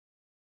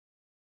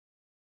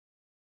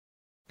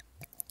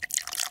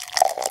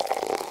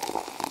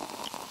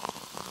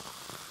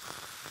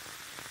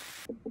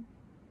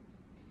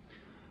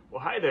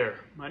Well, hi there.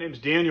 My name is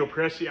Daniel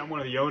Pressey. I'm one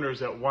of the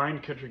owners at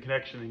Wine Country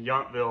Connection in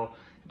Yountville.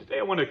 And today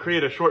I want to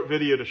create a short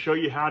video to show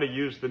you how to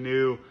use the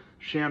new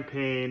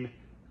champagne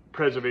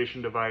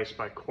preservation device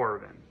by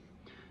Coravin.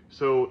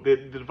 So the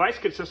device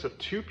consists of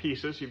two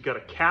pieces. You've got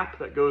a cap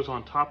that goes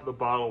on top of the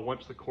bottle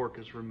once the cork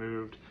is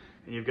removed,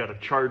 and you've got a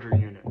charger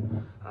unit.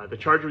 The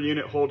charger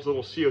unit holds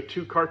little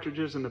CO2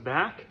 cartridges in the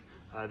back.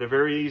 They're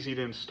very easy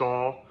to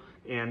install,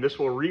 and this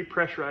will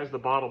repressurize the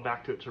bottle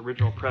back to its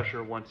original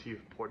pressure once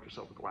you've poured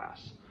yourself a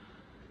glass.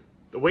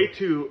 The way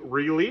to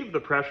relieve the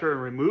pressure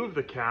and remove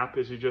the cap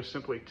is you just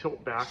simply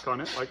tilt back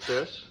on it like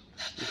this.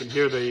 You can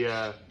hear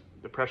the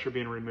pressure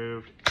being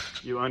removed.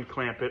 You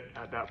unclamp it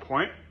at that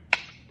point.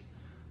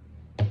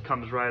 It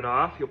comes right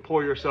off. You'll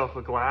pour yourself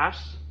a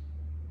glass.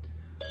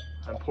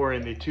 I'm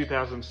pouring the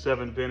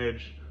 2007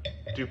 vintage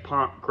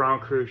DuPont Grand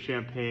Cru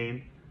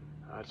champagne.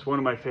 It's one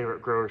of my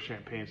favorite grower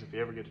champagnes. If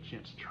you ever get a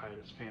chance to try it,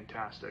 it's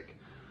fantastic.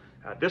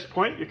 At this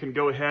point, you can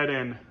go ahead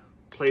and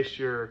place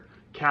your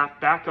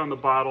cap back on the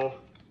bottle.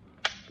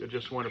 You'll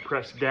just want to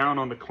press down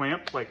on the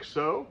clamp like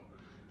so.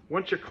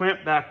 Once you're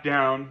clamped back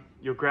down,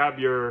 you'll grab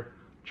your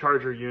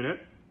charger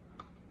unit.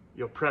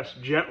 You'll press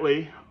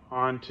gently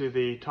onto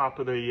the top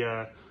of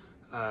the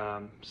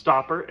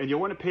stopper, and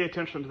you'll want to pay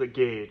attention to the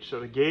gauge.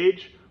 So the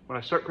gauge, when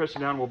I start pressing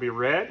down, will be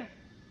red.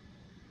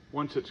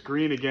 Once it's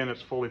green again,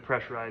 it's fully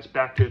pressurized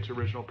back to its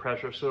original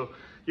pressure. So,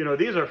 you know,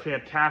 these are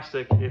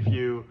fantastic if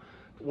you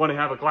want to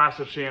have a glass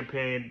of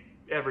champagne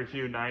every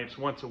few nights,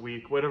 once a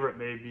week, whatever it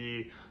may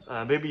be.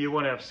 Maybe you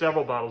want to have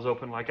several bottles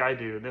open like I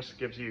do, and this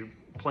gives you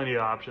plenty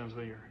of options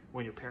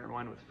when you're pairing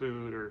wine with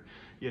food, or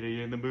you're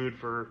in the mood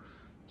for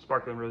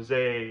sparkling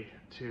rosé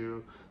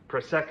to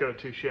prosecco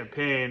to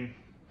champagne.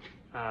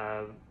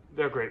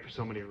 They're great for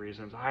so many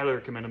reasons. I highly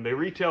recommend them. They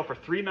retail for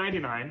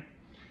 $3.99.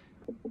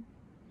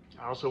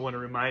 I also want to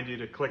remind you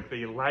to click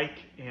the like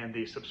and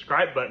the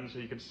subscribe button so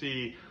you can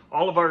see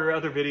all of our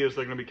other videos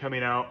that are going to be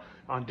coming out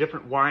on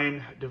different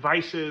wine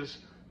devices,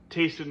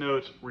 tasting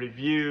notes,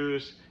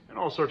 reviews, and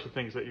all sorts of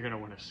things that you're going to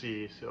want to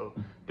see. So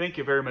thank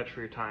you very much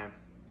for your time.